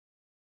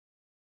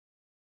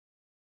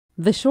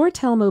The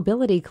ShoreTel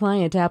Mobility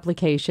Client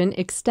application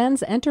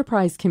extends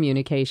enterprise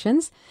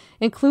communications,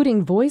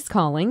 including voice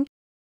calling,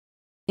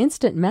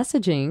 instant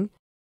messaging,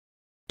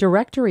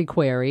 directory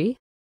query,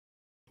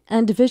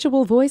 and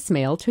visual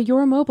voicemail to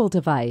your mobile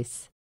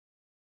device.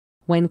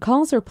 When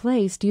calls are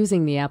placed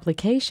using the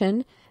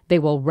application, they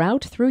will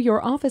route through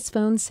your office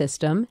phone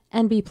system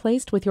and be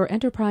placed with your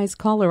enterprise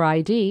caller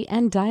ID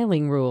and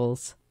dialing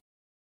rules.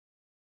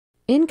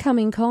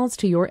 Incoming calls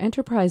to your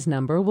enterprise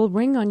number will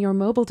ring on your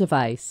mobile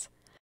device.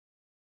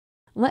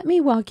 Let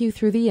me walk you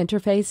through the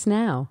interface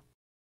now.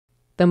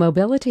 The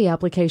mobility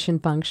application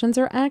functions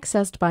are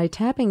accessed by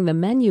tapping the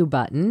menu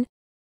button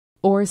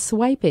or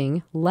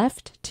swiping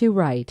left to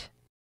right.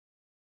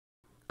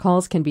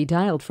 Calls can be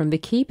dialed from the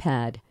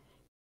keypad.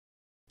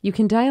 You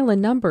can dial a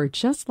number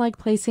just like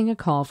placing a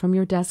call from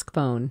your desk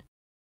phone.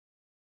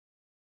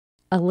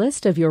 A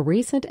list of your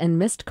recent and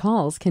missed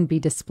calls can be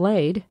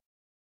displayed,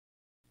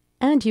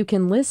 and you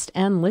can list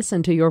and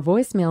listen to your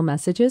voicemail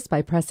messages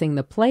by pressing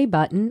the play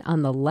button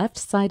on the left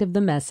side of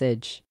the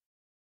message.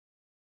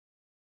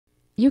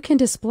 You can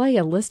display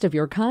a list of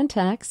your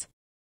contacts,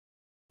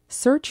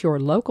 search your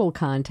local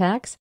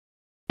contacts,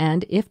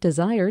 and, if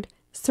desired,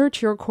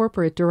 search your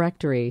corporate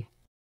directory.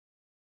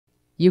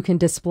 You can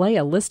display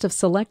a list of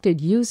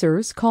selected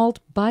users called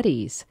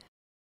buddies.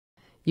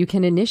 You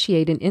can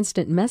initiate an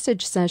instant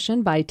message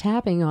session by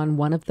tapping on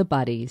one of the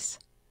buddies.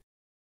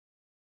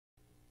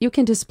 You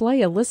can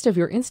display a list of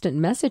your instant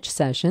message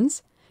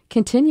sessions,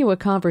 continue a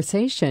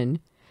conversation,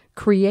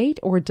 create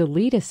or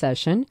delete a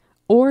session,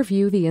 or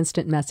view the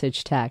instant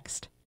message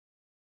text.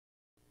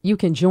 You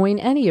can join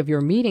any of your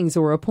meetings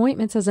or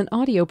appointments as an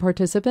audio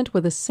participant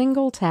with a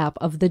single tap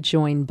of the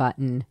Join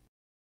button.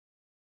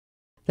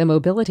 The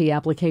mobility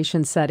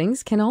application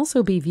settings can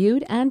also be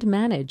viewed and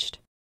managed.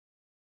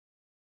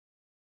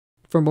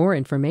 For more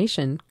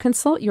information,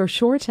 consult your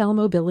ShoreTel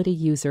Mobility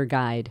User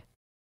Guide.